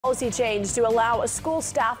policy change to allow school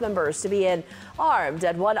staff members to be armed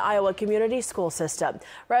at one Iowa community school system.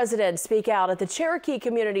 Residents speak out at the Cherokee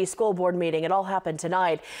Community School Board meeting. It all happened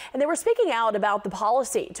tonight, and they were speaking out about the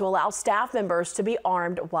policy to allow staff members to be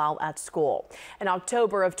armed while at school. In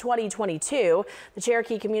October of 2022, the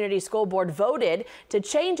Cherokee Community School Board voted to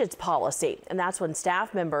change its policy, and that's when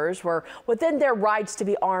staff members were within their rights to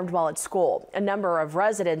be armed while at school. A number of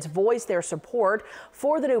residents voiced their support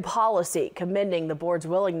for the new policy, commending the board's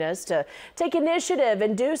willingness to take initiative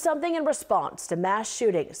and do something in response to mass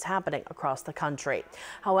shootings happening across the country.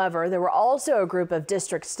 However, there were also a group of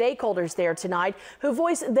district stakeholders there tonight who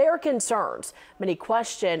voiced their concerns. Many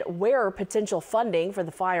question where potential funding for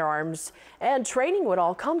the firearms and training would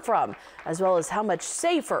all come from, as well as how much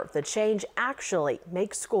safer the change actually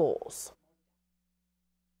makes schools.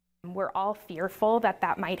 We're all fearful that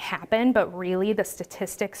that might happen, but really the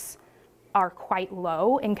statistics are quite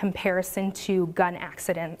low in comparison to gun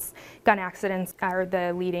accidents. Gun accidents are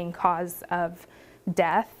the leading cause of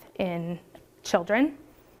death in children.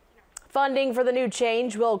 Funding for the new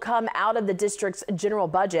change will come out of the district's general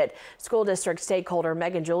budget. School district stakeholder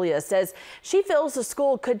Megan Julia says she feels the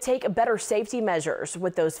school could take better safety measures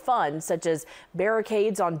with those funds, such as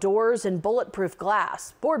barricades on doors and bulletproof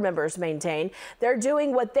glass. Board members maintain they're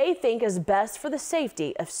doing what they think is best for the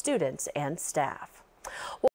safety of students and staff.